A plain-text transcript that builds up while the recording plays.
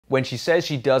when she says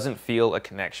she doesn't feel a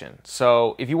connection.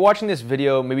 So if you're watching this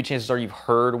video, maybe chances are you've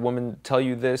heard a woman tell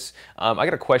you this. I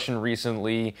got a question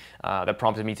recently that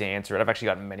prompted me to answer it. I've actually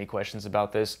gotten many questions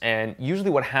about this. And usually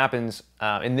what happens,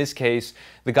 in this case,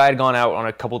 the guy had gone out on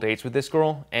a couple dates with this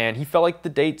girl, and he felt like the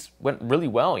dates went really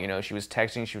well. You know, she was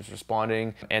texting, she was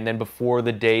responding. And then before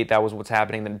the date, that was what's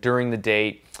happening. Then during the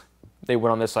date, they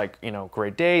went on this, like, you know,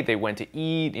 great date. They went to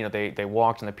eat, you know, they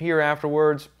walked on the pier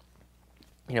afterwards,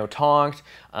 you know, talked,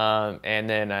 and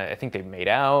then I think they made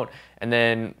out. And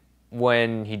then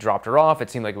when he dropped her off, it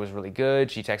seemed like it was really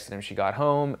good. She texted him, she got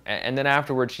home. And then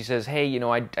afterwards she says, hey, you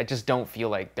know, I just don't feel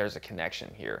like there's a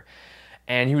connection here.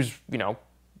 And he was, you know,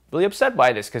 really upset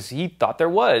by this because he thought there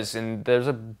was, and there's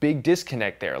a big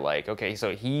disconnect there. Like, okay,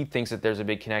 so he thinks that there's a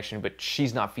big connection, but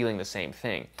she's not feeling the same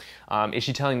thing. Is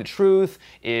she telling the truth?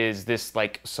 Is this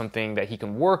like something that he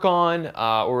can work on?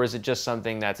 Or is it just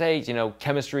something that's, hey, you know,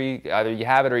 chemistry, either you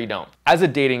have it or you don't? As a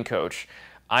dating coach,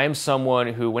 I am someone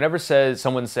who, whenever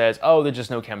someone says, oh, there's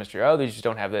just no chemistry, oh, they just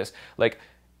don't have this, like,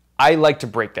 I like to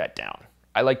break that down.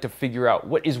 I like to figure out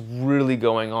what is really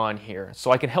going on here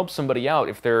so I can help somebody out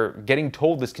if they're getting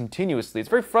told this continuously. It's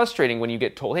very frustrating when you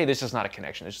get told, hey, this is not a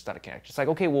connection, this is not a connection. It's like,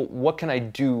 okay, well, what can I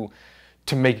do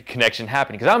to make a connection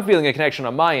happen? Because I'm feeling a connection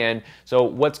on my end, so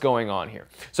what's going on here?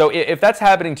 So if that's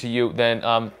happening to you, then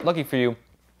lucky for you,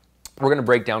 we're gonna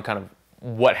break down kind of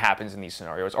what happens in these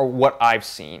scenarios, or what I've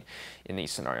seen in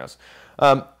these scenarios.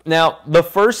 Now, the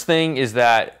first thing is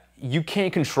that you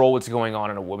can't control what's going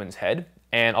on in a woman's head.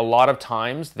 And a lot of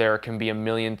times there can be a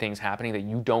million things happening that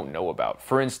you don't know about.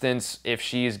 For instance, if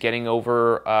she is getting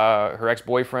over her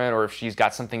ex-boyfriend, or if she's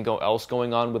got something else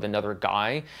going on with another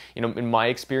guy. You know, in my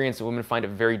experience, women find it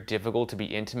very difficult to be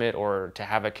intimate or to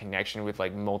have a connection with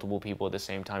like multiple people at the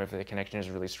same time if the connection is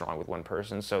really strong with one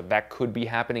person. So that could be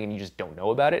happening and you just don't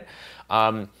know about it.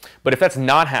 But if that's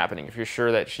not happening, if you're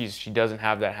sure that she doesn't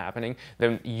have that happening,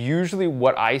 then usually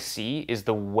what I see is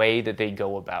the way that they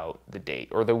go about the date,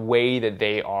 or the way that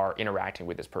they are interacting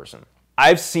with this person.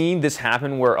 I've seen this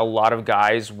happen where a lot of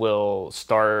guys will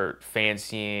start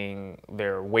fancying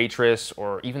their waitress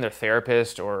or even their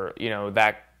therapist, or, you know,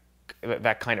 that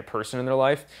kind of person in their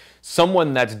life,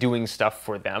 someone that's doing stuff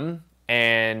for them,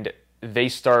 and they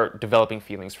start developing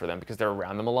feelings for them because they're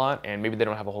around them a lot, and maybe they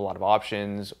don't have a whole lot of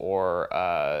options, or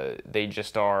they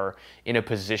just are in a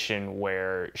position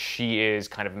where she is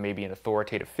kind of maybe an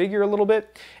authoritative figure a little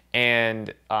bit,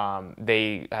 and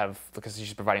they have, because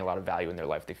she's providing a lot of value in their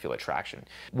life, they feel attraction.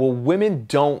 Well, women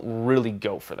don't really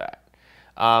go for that.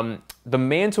 The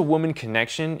man-to-woman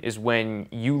connection is when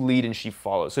you lead and she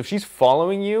follows. So if she's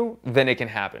following you, then it can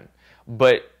happen.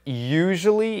 But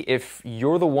usually, if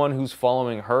you're the one who's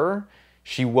following her,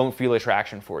 she won't feel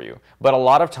attraction for you. But a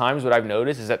lot of times what I've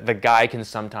noticed is that the guy can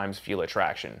sometimes feel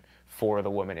attraction for the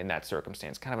woman in that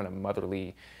circumstance, kind of in a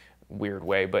motherly, weird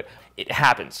way, but it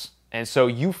happens. And so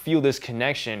you feel this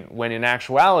connection when in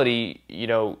actuality, you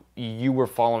know, you were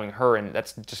following her, and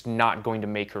that's just not going to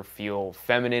make her feel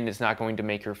feminine. It's not going to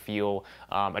make her feel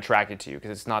attracted to you,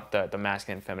 because it's not the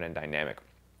masculine and feminine dynamic.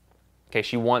 Okay,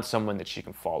 she wants someone that she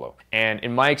can follow. And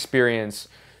in my experience,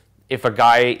 if a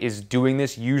guy is doing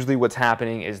this, usually what's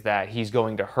happening is that he's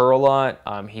going to her a lot.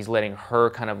 He's letting her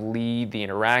kind of lead the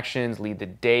interactions, lead the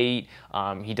date.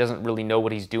 He doesn't really know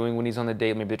what he's doing when he's on the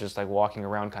date. Maybe they're just like walking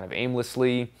around kind of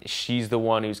aimlessly. She's the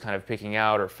one who's kind of picking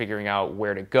out or figuring out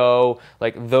where to go.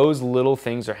 Like, those little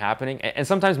things are happening. And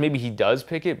sometimes maybe he does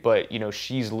pick it, but, you know,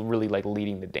 she's really like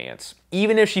leading the dance.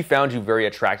 Even if she found you very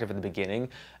attractive at the beginning,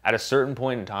 at a certain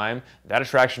point in time, that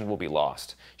attraction will be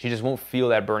lost. She just won't feel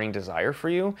that burning desire for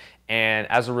you. And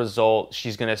as a result,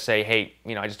 she's gonna say, hey,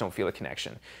 you know, I just don't feel a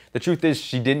connection. The truth is,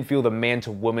 she didn't feel the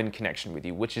man-to-woman connection with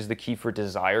you, which is the key for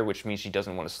desire, which means she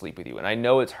doesn't want to sleep with you. And I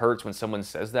know it hurts when someone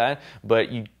says that,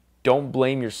 but you don't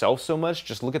blame yourself so much.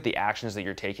 Just look at the actions that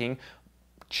you're taking.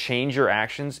 Change your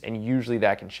actions, and usually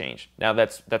that can change. Now,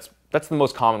 that's the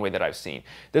most common way that I've seen.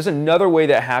 There's another way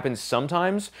that happens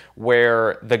sometimes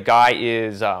where the guy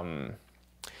is,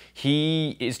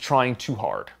 he is trying too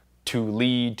hard to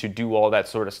lead, to do all that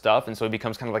sort of stuff, and so it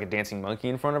becomes kind of like a dancing monkey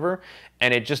in front of her,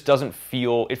 and it just doesn't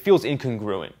feel, it feels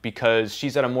incongruent because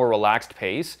she's at a more relaxed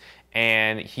pace,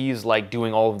 and he's like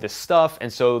doing all of this stuff,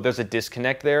 and so there's a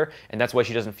disconnect there, and that's why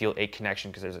she doesn't feel a connection,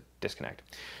 because there's a disconnect.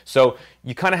 So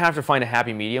you kind of have to find a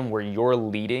happy medium where you're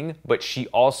leading, but she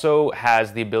also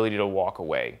has the ability to walk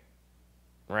away,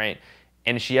 right?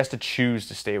 And she has to choose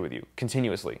to stay with you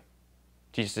continuously.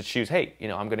 She has to choose, hey, you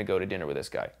know, I'm going to go to dinner with this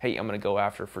guy. Hey, I'm going to go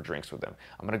after for drinks with them.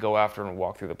 I'm going to go after and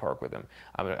walk through the park with them.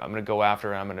 I'm going to go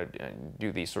after and I'm going to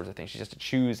do these sorts of things. She has to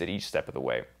choose at each step of the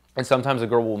way. And sometimes a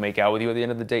girl will make out with you at the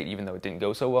end of the date, even though it didn't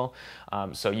go so well.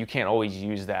 So you can't always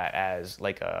use that as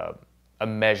like a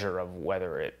measure of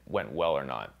whether it went well or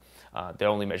not. The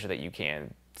only measure that you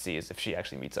can see is if she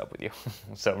actually meets up with you.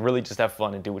 So really just have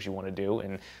fun and do what you want to do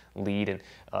and lead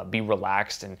and be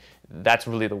relaxed. And that's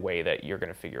really the way that you're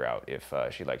going to figure out if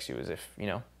she likes you, is if, you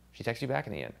know, she texts you back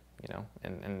in the end, you know,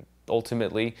 and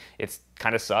ultimately it's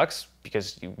kind of sucks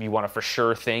because you want a for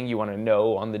sure thing, you want to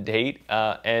know on the date,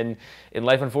 and in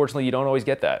life, unfortunately, you don't always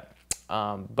get that.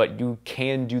 But you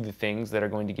can do the things that are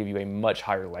going to give you a much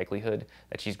higher likelihood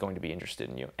that she's going to be interested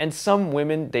in you. And some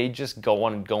women, they just go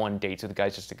on dates with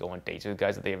guys just to go on dates with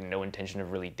guys that they have no intention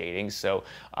of really dating. So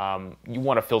you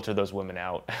want to filter those women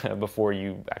out before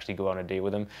you actually go on a date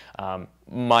with them.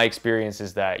 My experience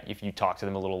is that if you talk to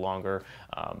them a little longer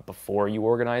before you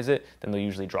organize it, then they'll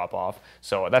usually drop off.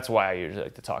 So that's why I usually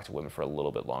like to talk to women for a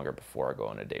little bit longer before I go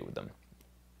on a date with them.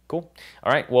 Cool.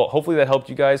 All right. Well, hopefully that helped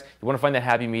you guys. You want to find that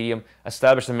happy medium,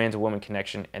 establish the man-to-woman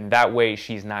connection, and that way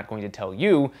she's not going to tell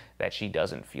you that she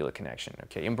doesn't feel a connection.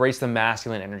 Okay. Embrace the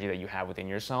masculine energy that you have within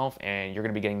yourself, and you're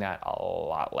going to be getting that a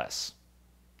lot less.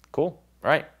 Cool. All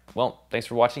right. Well, thanks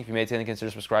for watching. If you made it to the end,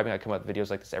 consider subscribing. I come out with videos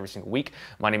like this every single week.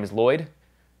 My name is Lloyd.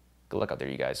 Good luck out there,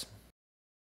 you guys.